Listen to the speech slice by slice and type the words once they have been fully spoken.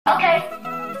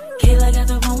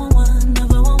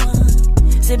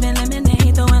sipping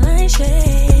lemonade, throwing light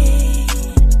shade.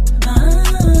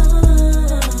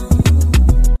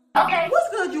 Okay, what's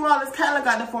good, you all? It's Kayla,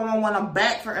 got the 411. I'm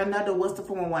back for another What's the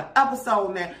 411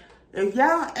 episode. Now, if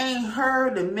y'all ain't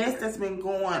heard the mess that's been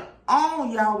going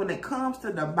on, y'all, when it comes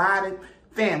to the Biden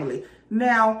family.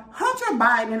 Now, Hunter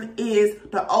Biden is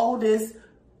the oldest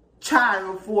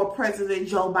child for President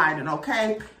Joe Biden,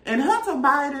 okay? And Hunter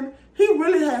Biden, he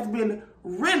really has been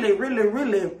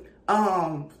really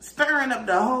stirring up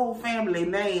the whole family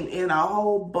name in a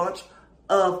whole bunch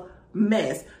of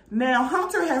mess. Now,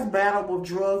 Hunter has battled with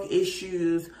drug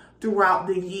issues throughout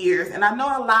the years, and I know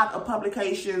a lot of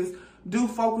publications do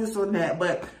focus on that,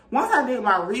 but once I did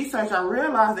my research, I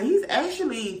realized that he's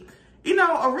actually, you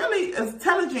know, a really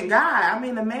intelligent guy. I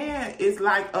mean, the man is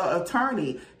like an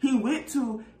attorney. He went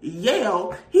to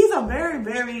Yale. He's a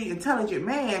very intelligent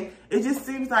man. It just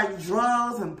seems like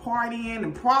drugs and partying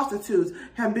and prostitutes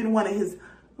have been one of his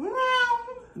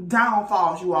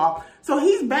downfalls, you all. So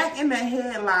he's back in the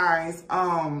headlines,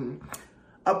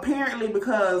 apparently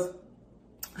because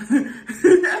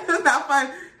it's not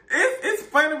funny. It's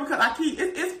funny because I keep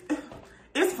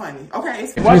it's funny,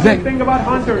 okay? What's the thing about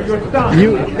Hunter, your son?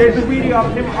 There's a video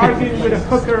of him arguing with a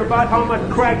hooker about how much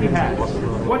crack he has.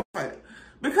 What?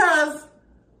 Because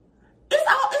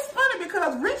it's funny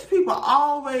because rich people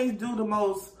always do the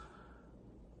most.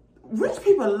 Rich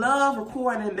people love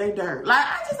recording their dirt. Like,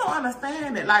 I just don't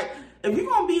understand it. Like, if you're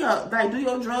gonna be do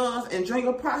your drugs and drink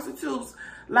your prostitutes,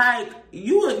 like,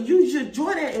 you should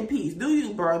enjoy that in peace. Do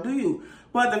you, bro? Do you?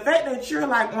 But the fact that you're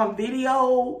like on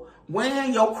video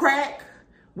wearing your crack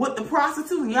with the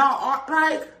prostitutes and y'all are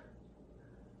like,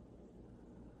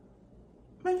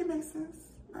 make it make sense.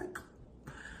 Like,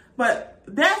 but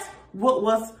that's what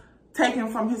was taken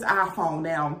from his iPhone.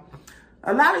 Now,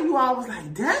 a lot of you all was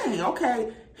like, dang,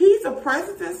 okay, he's the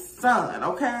president's son,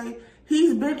 okay?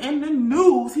 He's been in the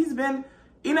news. He's been,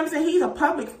 you know what I'm saying? He's a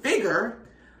public figure.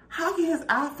 How can his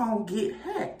iPhone get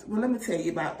hacked? Well, let me tell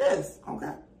you about this,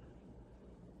 okay?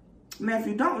 Now, if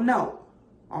you don't know,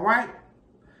 all right,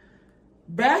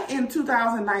 back in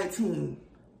 2019,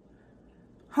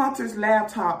 Hunter's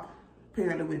laptop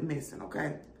apparently went missing,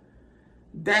 okay?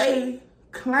 They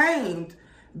claimed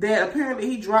that apparently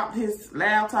he dropped his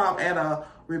laptop at a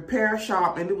repair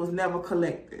shop and it was never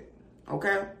collected,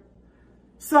 okay?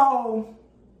 So,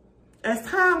 as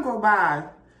time go by,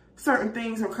 certain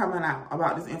things are coming out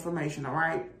about this information, all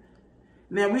right?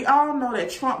 Now, we all know that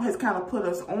Trump has kind of put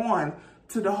us on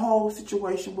to the whole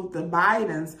situation with the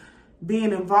Bidens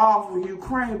being involved with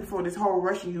Ukraine before this whole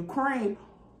Russia-Ukraine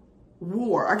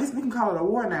war. I guess we can call it a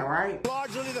war now, right?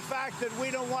 Largely the fact that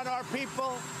we don't want our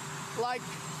people, like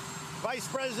Vice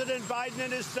President Biden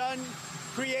and his son,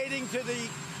 creating to the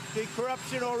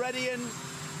corruption already in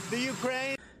the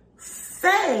Ukraine.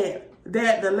 Said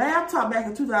that the laptop back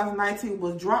in 2019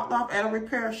 was dropped off at a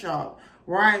repair shop,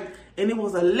 right? And it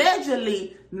was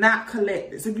allegedly not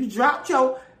collected. So if you dropped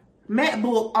your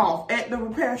MacBook off at the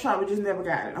repair shop, we just never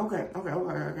got it. Okay.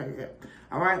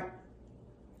 All right.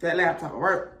 That laptop, all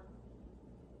right.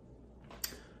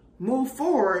 Move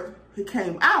forward, it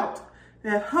came out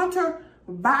that Hunter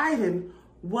Biden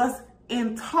was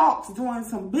in talks doing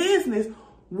some business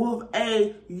with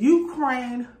a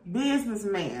Ukraine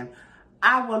businessman.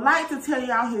 I would like to tell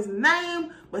y'all his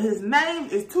name, but his name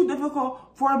is too difficult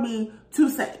for me to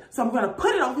say. So I'm going to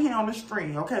put it over here on the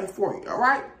screen, okay, for you, all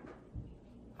right?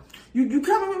 You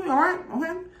coming with me, all right?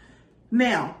 Okay.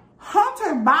 Now,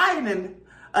 Hunter Biden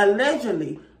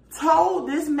allegedly told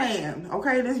this man,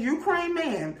 okay, this Ukraine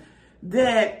man,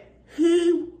 that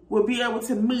he would be able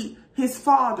to meet his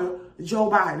father, Joe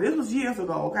Biden. This was years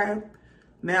ago, okay?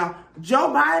 Now, Joe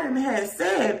Biden had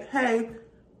said, hey,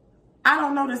 I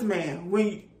don't know this man.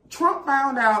 When Trump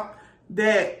found out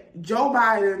that Joe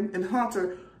Biden and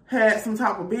Hunter had some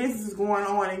type of business going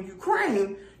on in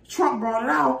Ukraine, Trump brought it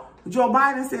out. Joe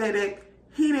Biden said that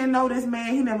he didn't know this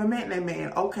man. He never met that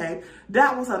man. Okay,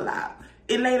 that was a lie.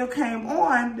 It later came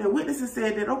on, the witnesses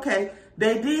said that, okay,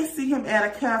 they did see him at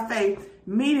a cafe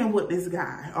meeting with this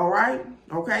guy, all right?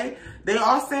 Okay? They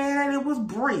are saying that it was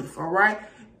brief, all right?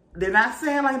 They're not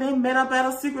saying like they met up at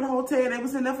a secret hotel. They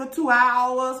was in there for 2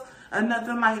 hours or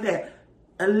nothing like that.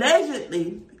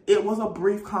 Allegedly, it was a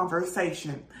brief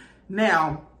conversation.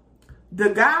 Now, the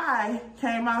guy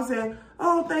came out and said,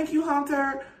 oh, thank you,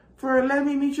 Hunter, for letting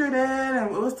me meet your dad.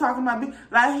 And was talking about,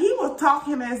 like, he was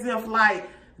talking as if, like,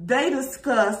 they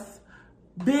discussed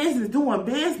business, doing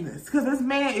business. Because this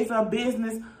man is a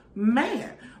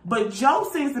businessman. But Joe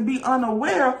seems to be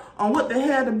unaware on what the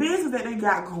hell the business that they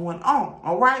got going on.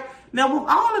 All right? Now, with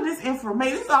all of this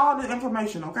information, this is all the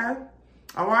information, okay?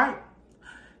 All right?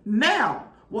 Now,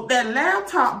 with that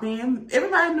laptop being,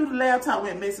 everybody knew the laptop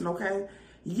went missing, okay?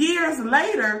 Years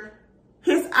later,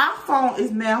 his iPhone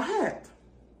is now hacked.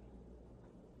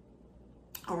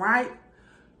 All right?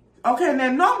 Okay,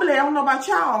 now normally, I don't know about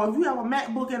y'all, if you have a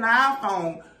MacBook and an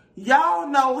iPhone, y'all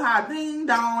know how ding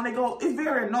dong they go. It's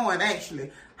very annoying,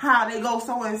 actually, how they go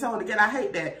so and so to get. I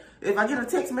hate that. If I get a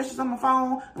text message on my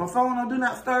phone on Do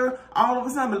Not Stir, all of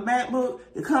a sudden the MacBook,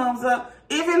 it comes up.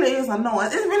 It really is annoying.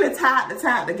 It's really tied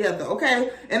together, okay?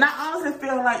 And I honestly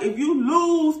feel like if you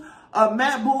lose a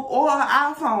MacBook or an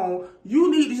iPhone,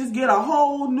 you need to just get a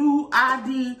whole new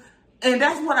ID. And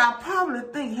that's what I probably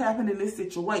think happened in this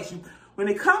situation. When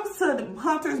it comes to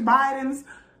Hunter Biden's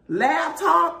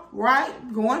laptop,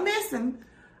 right, going missing,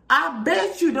 I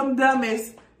bet you them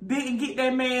dummies didn't get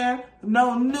that man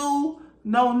no new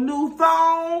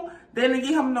phone. They didn't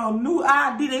get him no new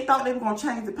ID. They thought they were going to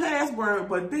change the password,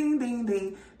 but ding, ding,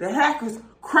 ding, the hackers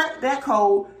cracked that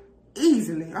code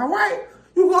easily, all right?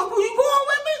 You going with me?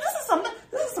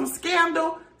 This is some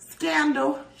scandal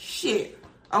shit,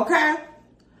 okay?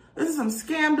 This is some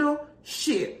scandal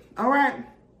shit, all right?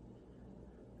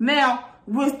 Now,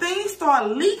 when things start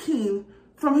leaking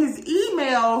from his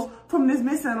emails from this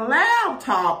missing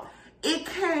laptop, it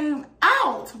came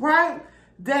out, right,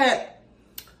 that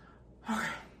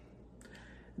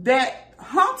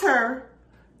Hunter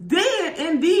did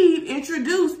indeed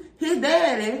introduce his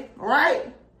daddy,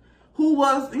 right, who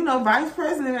was, vice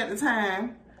president at the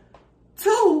time,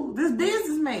 to this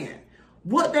businessman.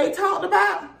 What they talked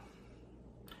about,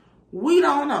 we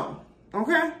don't know,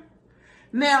 okay?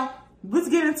 Now, let's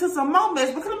get into some more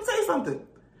mess, because let me tell you something.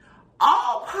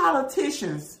 All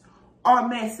politicians are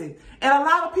messy. And a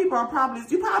lot of people are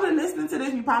you're probably listening to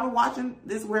this, you're probably watching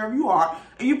this wherever you are,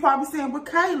 and you're probably saying, well,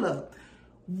 Kayla,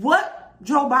 what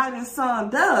Joe Biden's son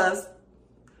does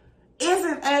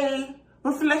isn't a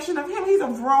reflection of him. He's a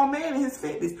grown man in his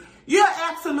 50s. You're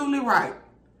absolutely right,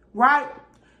 right?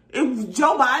 If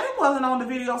Joe Biden wasn't on the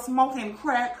video smoking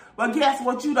crack, but guess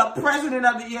what? You the president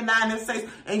of the United States,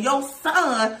 and your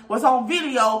son was on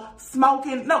video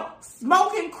smoking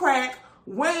crack,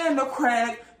 wearing the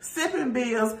crack, sipping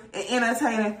beers, and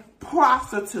entertaining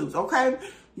prostitutes, okay?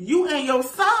 You and your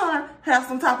son have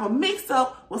some type of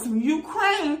mix-up with some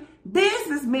Ukraine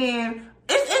businessmen.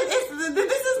 This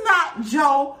is not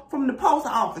Joe from the post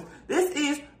office. This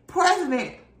is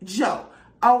President Joe,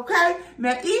 okay?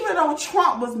 Now, even though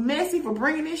Trump was messy for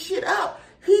bringing this shit up,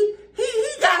 he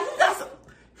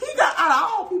got out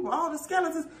of all people, all the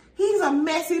skeletons, he's a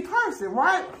messy person,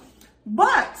 right?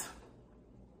 But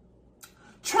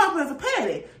Trump is a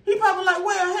petty. He probably like,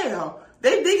 well, hell,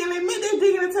 they digging in me, they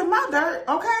digging into my dirt,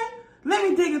 okay? Let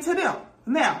me dig into them.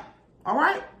 Now, all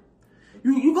right?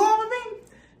 You going with me?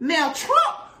 Now,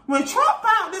 when Trump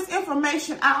found this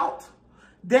information out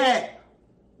that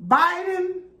the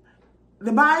Biden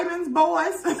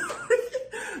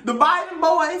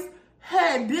boys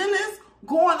had dealings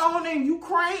going on in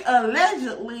Ukraine,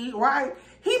 allegedly, right?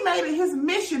 He made it his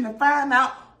mission to find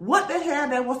out what the hell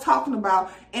they was talking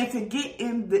about and to get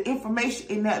in the information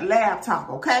in that laptop,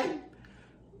 okay?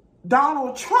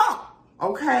 Donald Trump,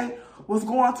 okay, was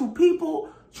going to people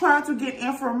trying to get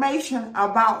information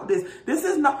about this. This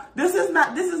is known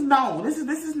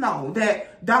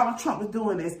that Donald Trump is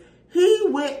doing this. He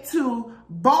went to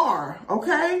Barr,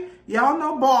 okay? Y'all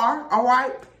know Barr, all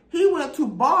right? He went to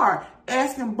Barr,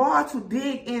 asking Barr to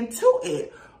dig into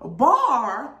it.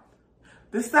 Barr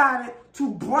decided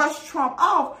to brush Trump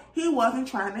off. He wasn't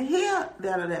trying to hear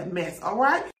that mess, all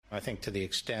right? I think to the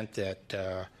extent that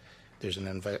there's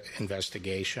an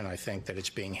investigation, I think that it's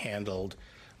being handled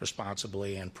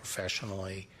responsibly and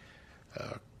professionally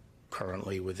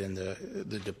currently within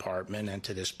the department. And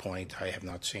to this point, I have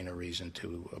not seen a reason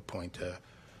to appoint a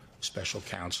special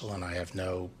counsel, and I have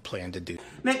no plan to do.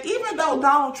 Now, even though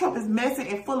Donald Trump is messy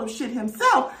and full of shit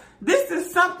himself, this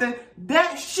is something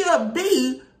that should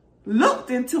be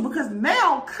looked into, because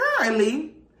now,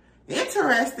 currently,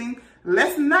 interesting,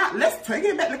 let's take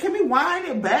it back. Can we wind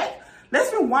it back?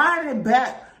 Let's rewind it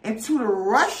back into the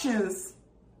Russians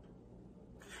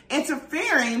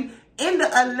interfering in the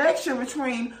election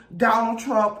between Donald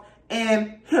Trump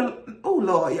and Hillary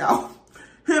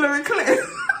Clinton.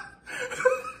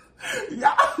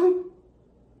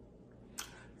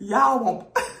 Y'all won't.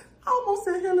 I almost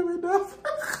said Hillary Duff.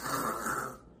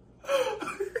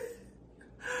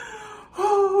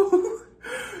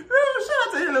 Shout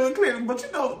out to Hillary Clinton, but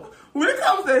when it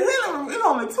comes to Hillary, it's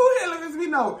only two Hillarys we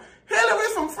know. Hillary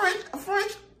from French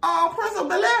Prince of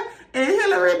Bel-Air and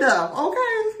Hillary Duff,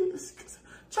 okay?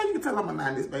 You can tell I'm a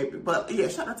 90s baby, but yeah,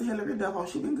 shout out to Hillary Duff. Oh,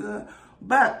 she been good.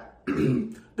 But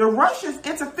the Russians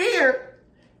interfered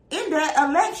in that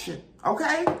election,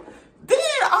 Okay? Then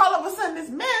all of a sudden this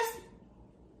mess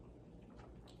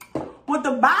with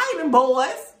the Biden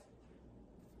boys,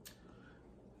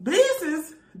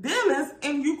 business dealings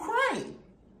in Ukraine,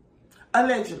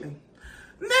 allegedly.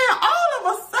 Now, all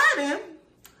of a sudden,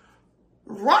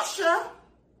 Russia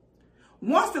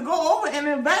wants to go over and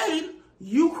invade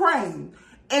Ukraine.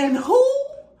 And who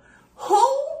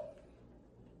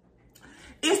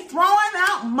is throwing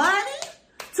out money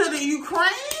to the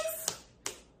Ukrainians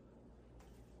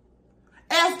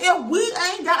as if we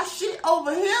ain't got shit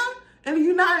over here in the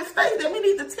United States that we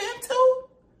need to tend to?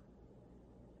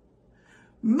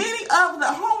 Many of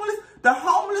the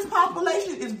homeless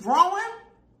population is growing.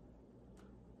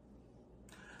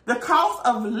 The cost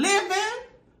of living,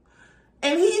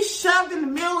 and he's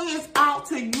shoving millions out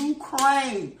to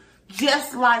Ukraine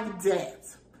just like that.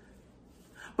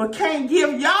 But can't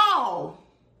give y'all.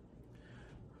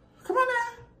 Come on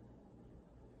now.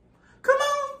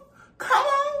 Come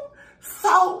on.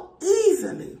 So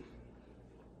easily.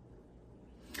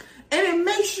 And it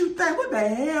makes you think, what the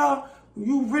hell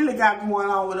you really got going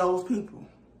on with those people?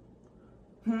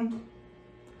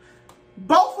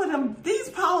 Both of them, these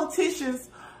politicians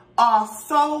are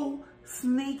so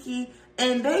sneaky,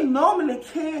 and they normally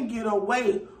can get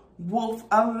away with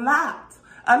a lot.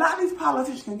 A lot of these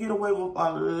politicians can get away with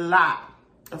a lot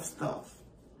of stuff,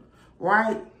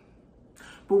 right?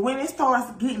 But when it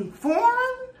starts getting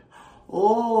foreign,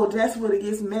 oh, that's when it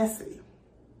gets messy.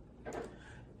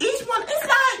 Each one of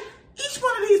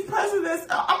these presidents,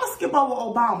 I'm going to skip over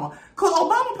Obama, because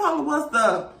Obama probably was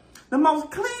the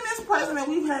most cleanest president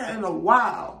we've had in a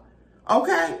while,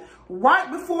 okay?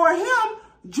 Right before him,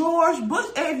 George Bush.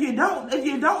 And if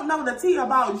you don't know the tea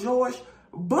about George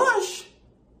Bush,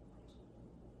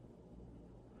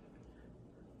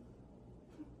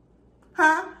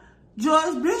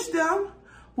 George Bush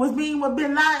was being with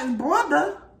Bin Laden's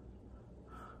brother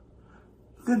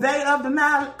the day of the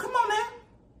 9. Come on now.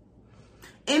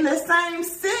 In the same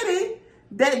city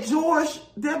that George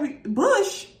W.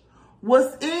 Bush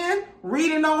was in,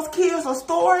 reading those kids a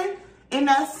story, in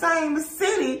that same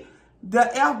city, the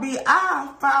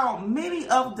FBI found many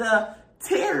of the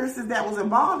terrorists that was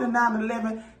involved in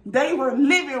 9/11. They were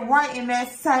living right in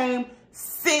that same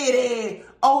city.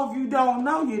 Oh, if you don't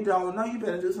know, you don't know. You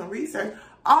better do some research.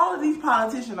 All of these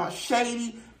politicians are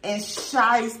shady and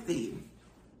shysty.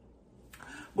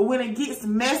 But when it gets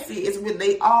messy is when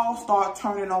they all start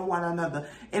turning on one another.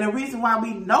 And the reason why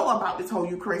we know about this whole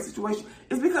Ukraine situation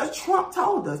is because Trump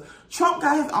told us. Trump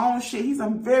got his own shit. He's a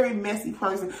very messy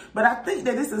person. But I think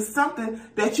that this is something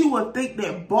that you would think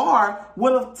that Barr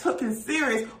would have taken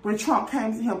serious when Trump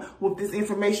came to him with this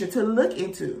information to look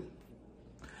into.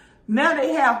 Now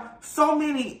they have so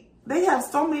many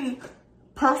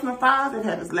personal files. They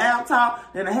have his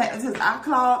laptop, then they have his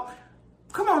iCloud.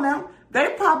 Come on now.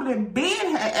 They probably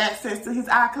been had access to his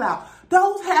iCloud.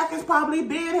 Those hackers probably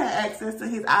been had access to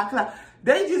his iCloud.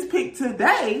 They just picked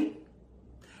today,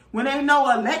 when they know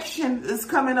election is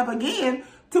coming up again,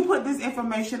 to put this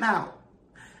information out.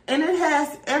 And it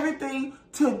has everything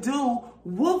to do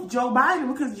with Joe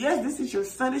Biden, because yes, this is your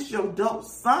son, it's your dope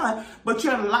son, but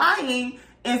you're lying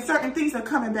and certain things are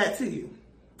coming back to you.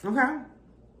 Okay?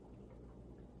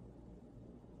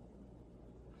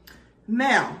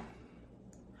 Now,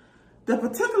 the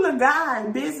particular guy,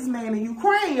 businessman in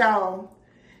Ukraine, y'all,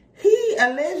 he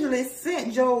allegedly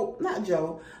sent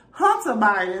Hunter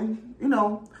Biden,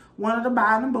 one of the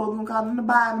Biden boys, we call them the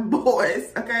Biden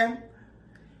boys, okay?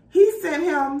 He sent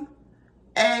him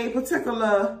a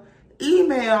particular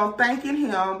email thanking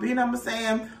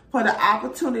him, for the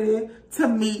opportunity to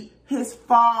meet his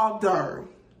father.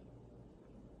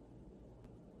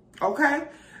 Okay?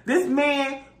 This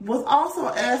man was also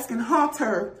asking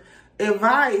Hunter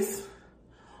advice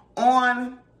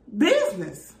on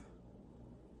business.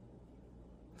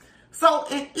 So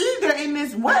either in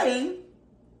this way,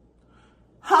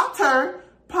 Hunter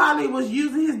probably was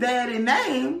using his daddy's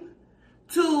name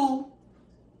to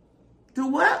do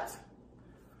what?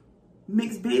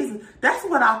 Mix business. That's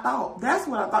what I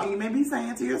thought. You may be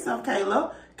saying to yourself,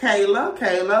 Kayla,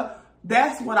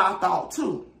 that's what I thought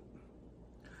too.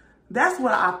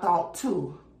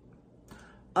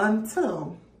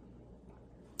 Until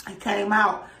it came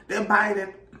out that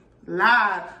Biden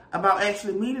lied about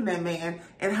actually meeting that man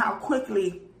and how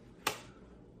quickly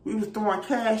we was throwing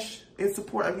cash in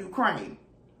support of Ukraine.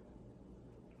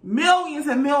 Millions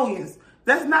and millions.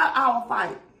 That's not our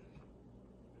fight.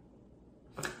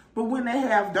 But when they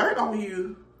have dirt on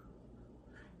you,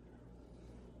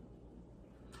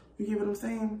 you get what I'm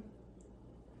saying?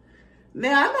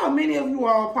 Now, I know many of you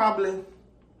all probably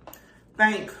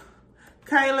think,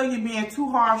 Kayla, you're being too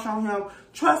harsh on him.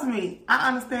 Trust me, I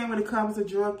understand when it comes to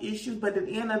drug issues, but at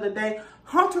the end of the day,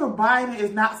 Hunter Biden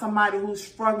is not somebody who's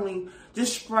struggling,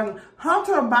 just struggling.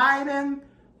 Hunter Biden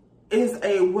is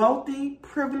a wealthy,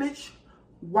 privileged,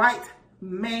 white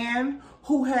man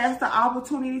who has the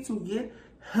opportunity to get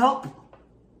help.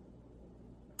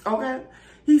 Okay?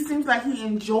 He seems like he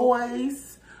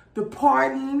enjoys the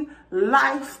partying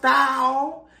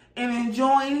lifestyle and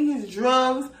enjoying his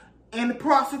drugs and the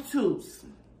prostitutes.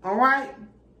 All right?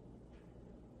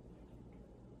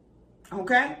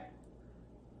 Okay?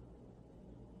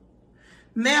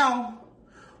 Now,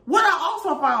 what I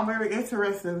also found very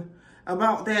interesting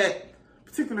about that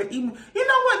particular email, you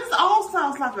know what? This all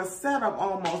sounds like a setup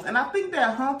almost. And I think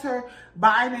that Hunter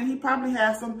Biden, he probably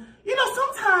has some, you know,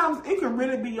 sometimes it can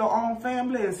really be your own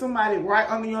family and somebody right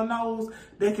under your nose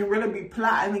that can really be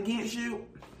plotting against you.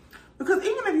 Because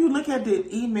even if you look at the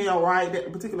email, right, that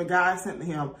the particular guy sent to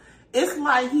him, it's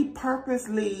like he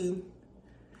purposely,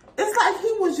 it's like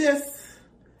he was just,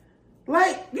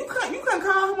 like, you couldn't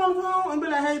call him on the phone and be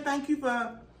like, hey, thank you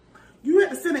for, you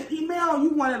had to send an email, you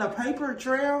wanted a paper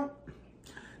trail.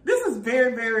 This is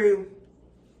very, very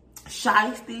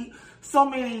shysty. So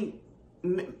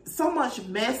much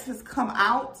mess has come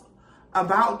out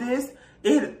about this.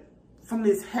 From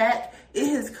this hack, it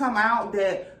has come out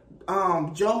that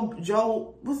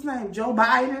Joe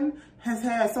Biden has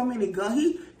had so many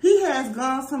guns. He has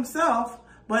guns himself,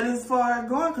 but it's for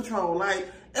gun control. Like,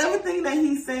 everything that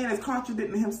he's saying is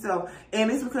contradicting himself.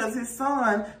 And it's because his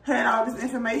son had all this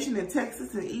information in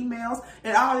Texas and emails.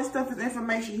 And all this stuff is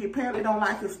information he apparently don't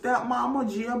like his stepmama,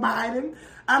 Jill Biden.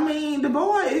 I mean, the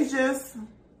boy is just,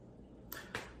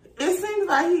 it seems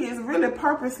like he is really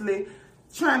purposely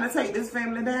trying to take this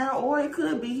family down. Or it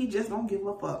could be he just don't give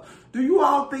a fuck. Do you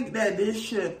all think that this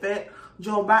should affect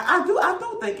Joe Biden? I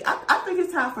think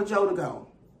it's time for Joe to go.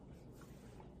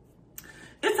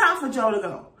 It's time for Joe to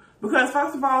go. Because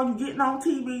first of all, you're getting on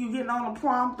TV, you're getting on a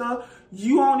prompter,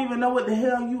 you don't even know what the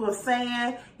hell you are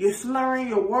saying, you're slurring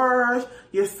your words,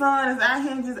 your son is out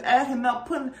here just acting up,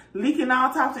 leaking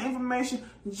all types of information.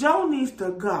 Joe needs to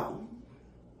go.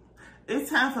 It's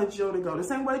time for Joe to go. The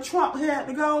same way Trump had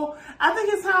to go, I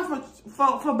think it's time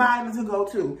for Biden to go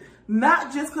too.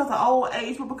 Not just because of old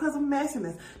age, but because of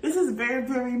messiness. This is very,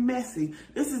 very messy.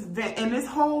 And this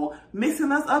whole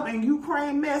mixing us up in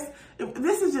Ukraine mess,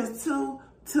 this is just too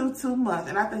much,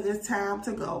 and I think it's time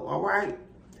to go. All right,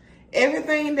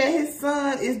 everything that his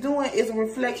son is doing is a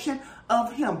reflection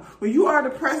of him. When you are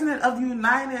the president of the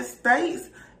United States,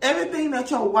 everything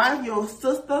that your wife, your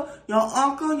sister, your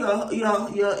uncle,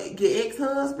 your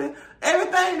ex-husband,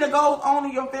 everything that goes on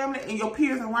in your family and your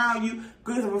peers around you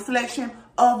is a reflection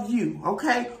of you,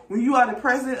 okay? When you are the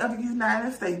president of the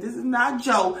United States, this is not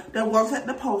Joe that works at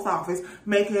the post office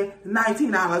making $19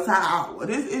 an hour.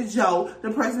 This is Joe,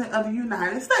 the president of the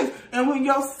United States. And when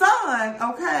your son,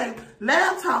 okay,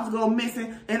 laptops go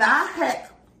missing and iPhone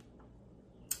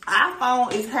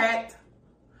is hacked,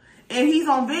 and he's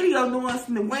on video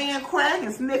doing weighing crack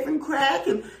and sniffing crack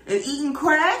and eating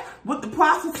crack with the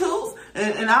prostitutes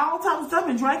and all types of stuff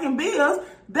and drinking beers,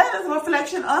 that is a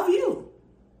reflection of you.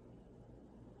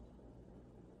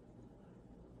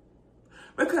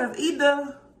 Because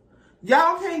either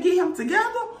y'all can't get him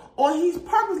together or he's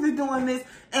purposely doing this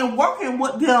and working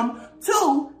with them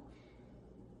too.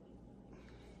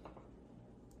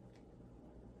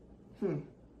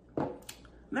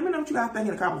 Let me know what you guys think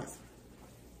in the comments.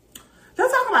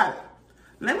 Let's talk about it.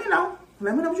 Let me know.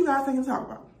 Let me know what you guys think and talk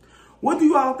about. What do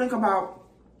you all think about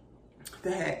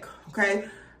the hack? Okay.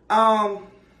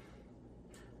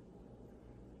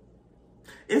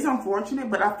 It's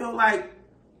unfortunate, but I feel like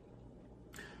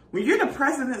when you're the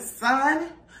president's son,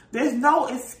 there's no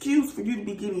excuse for you to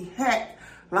be getting hacked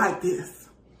like this.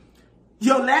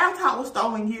 Your laptop was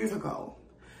stolen years ago.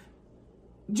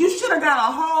 You should have got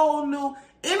a whole new,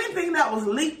 anything that was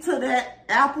leaked to that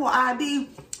Apple ID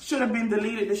should have been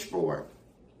deleted, destroyed.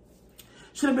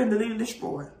 Should have been deleted,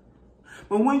 destroyed.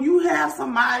 But when you have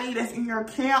somebody that's in your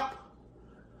camp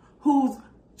who's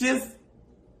just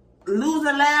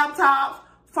losing laptops,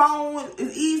 phone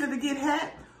is easy to get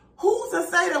hacked, who's to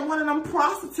say that one of them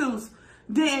prostitutes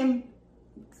didn't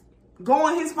go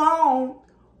on his phone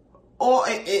or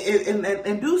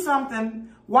and do something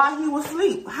while he was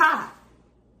asleep? High.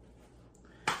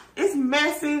 It's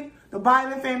messy. The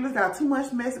Biden family's got too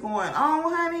much mess going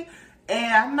on, honey.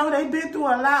 And I know they've been through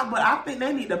a lot, but I think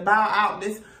they need to bow out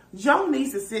this. Joe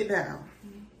needs to sit down.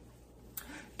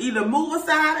 Either move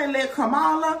aside and let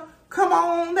Kamala come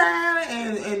on down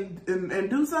and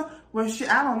do something. Well,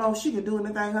 I don't know if she can do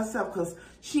anything herself because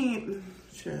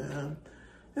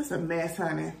it's a mess,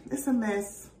 honey. It's a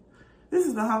mess. This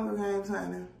is the Hunger Games,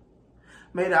 honey.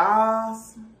 May the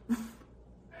odds,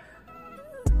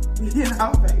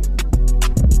 baby.